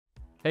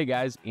Hey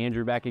guys,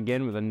 Andrew back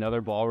again with another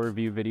ball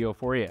review video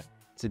for you.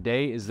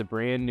 Today is the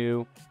brand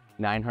new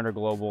 900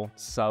 Global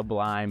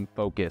Sublime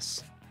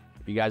Focus.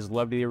 If you guys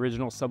love the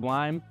original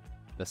Sublime,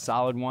 the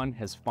solid one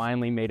has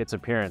finally made its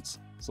appearance.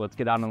 So let's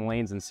get out on the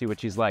lanes and see what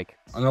she's like.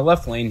 On the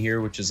left lane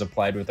here, which is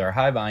applied with our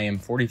high volume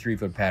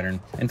 43-foot pattern,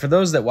 and for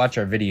those that watch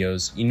our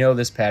videos, you know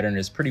this pattern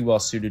is pretty well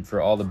suited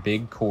for all the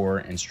big core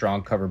and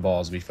strong cover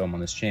balls we film on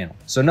this channel.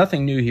 So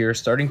nothing new here,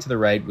 starting to the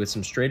right with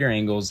some straighter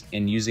angles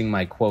and using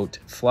my quote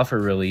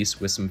fluffer release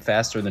with some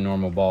faster than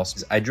normal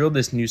balls. I drilled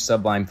this new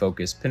Sublime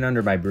Focus pin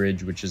under my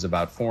bridge, which is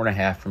about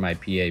 4.5 for my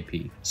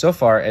PAP. So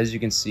far, as you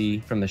can see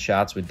from the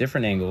shots with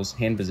different angles,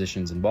 hand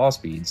positions, and ball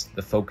speeds,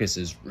 the Focus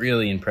is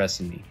really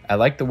impressing me. I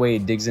like the way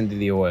it digs into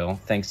the oil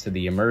thanks to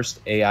the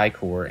immersed AI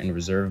core and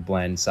reserve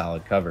blend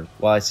solid cover.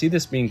 While I see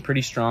this being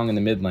pretty strong in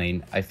the mid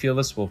lane, I feel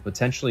this will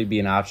potentially be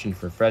an option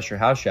for fresher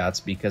house shots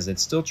because it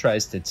still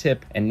tries to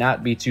tip and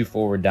not be too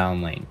forward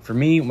down lane. For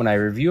me, when I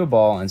review a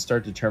ball and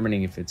start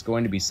determining if it's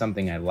going to be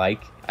something I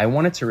like, I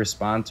want it to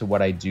respond to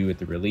what I do at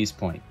the release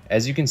point.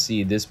 As you can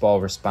see, this ball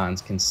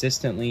responds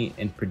consistently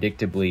and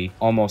predictably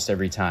almost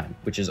every time,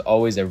 which is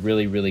always a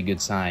really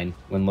good sign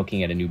when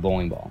looking at a new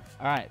bowling ball.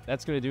 All right,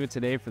 that's going to do it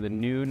today for the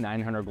new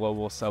 900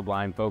 Global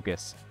Sublime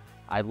Focus.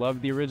 I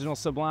love the original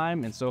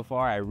Sublime, and so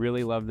far I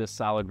really love this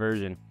solid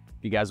version.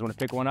 If you guys want to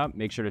pick one up,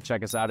 make sure to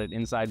check us out at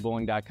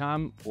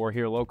InsideBowling.com or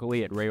here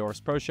locally at Ray Orr's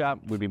Pro Shop.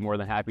 We'd be more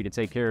than happy to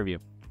take care of you.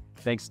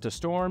 Thanks to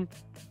Storm,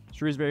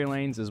 Shrewsbury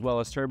Lanes, as well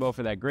as Turbo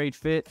for that great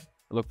fit.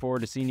 I look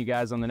forward to seeing you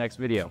guys on the next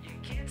video.